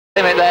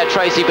limit there,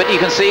 Tracy, but you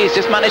can see he's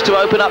just managed to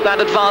open up that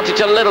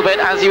advantage a little bit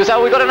as he was.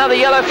 Oh, we've got another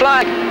yellow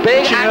flag.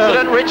 Big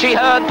accident. Richie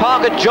Hearn,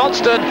 Parker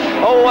Johnstone.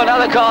 Oh,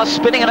 another car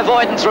spinning in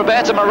avoidance.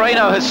 Roberto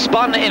Moreno has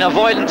spun in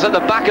avoidance at the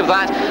back of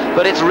that,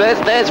 but there's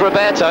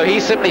Roberto. He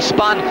simply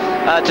spun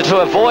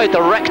to avoid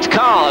the wrecked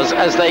cars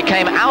as they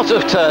came out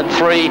of turn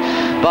 3,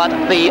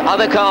 but the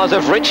other cars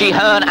of Richie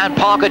Hearn and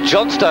Parker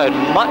Johnstone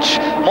much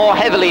more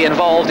heavily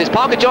involved. It's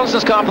Parker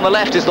Johnstone's car from the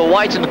left is the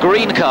white and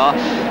green car,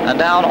 and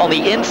down on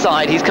the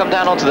inside, he's come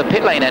down onto the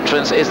pit lane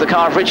entrance, is the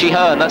car of Richie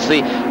Hearn. That's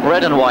the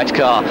red and white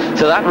car.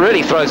 So that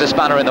really throws a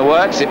spanner in the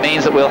works. It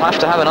means that we'll have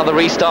to have another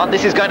restart.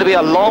 This is going to be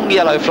a long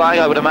yellow flag,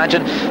 I would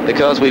imagine,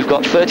 because we've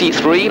got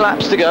 33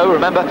 laps to go.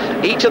 Remember,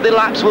 each of the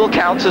laps will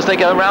count as they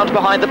go round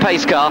behind the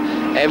pace car.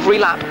 Every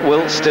lap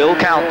will still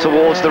count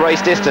towards the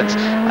race distance,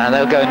 and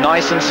they'll go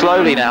nice and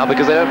slowly now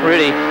because they don't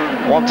really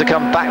want to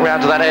come back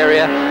round to that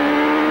area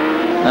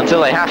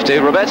until they have to.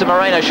 Roberto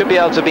Moreno should be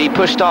able to be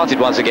push-started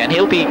once again.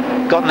 He'll be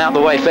gotten out of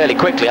the way fairly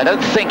quickly. I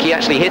don't think he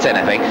actually hit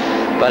anything,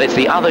 but it's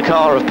the other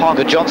car of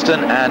Parker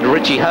Johnstone and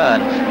Richie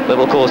Hearn that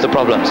will cause the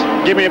problems.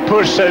 Give me a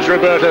push, says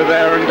Roberto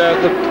there,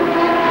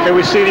 and here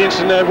we see the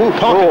incident there. Ooh,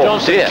 Parker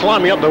Johnstone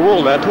climbing up the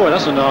wall there. Boy,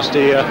 that's a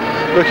nasty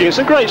looking. It's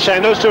a great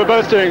shame. Those two are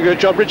both doing a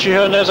good job. Richie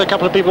Hearn, there's a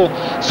couple of people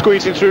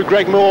squeezing through.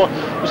 Greg Moore,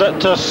 was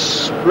that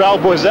Raoul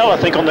Boisel, I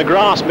think, on the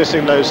grass,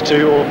 missing those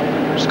two, or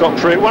Scott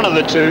Pruitt, one of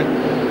the two.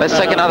 Let's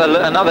take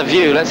another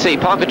view. Let's see.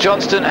 Parker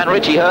Johnstone and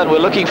Richie Hearn we're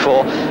looking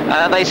for.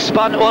 They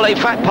spun. Well, in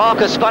fact,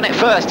 Parker spun it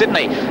first, didn't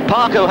he?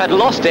 Parker had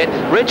lost it.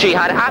 Richie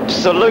had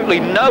absolutely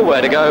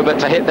nowhere to go but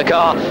to hit the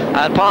car.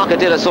 And Parker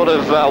did a sort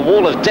of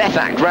wall of death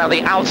act round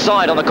the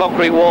outside on the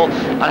concrete wall.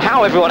 And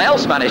how everyone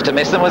else managed to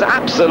miss them was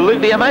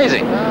absolutely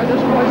amazing.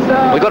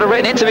 We got a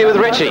written interview with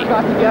Richie.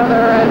 Got together,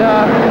 and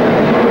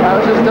I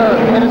was just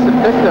an innocent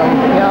victim.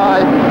 You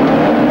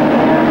know,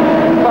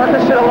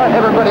 Parker should have let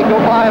everybody go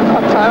by him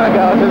some time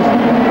ago, because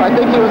I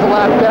think he was a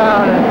lap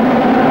down,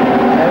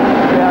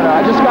 and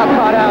I just got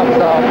caught out.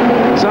 So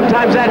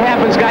sometimes that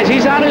happens, guys.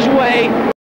 He's on his way.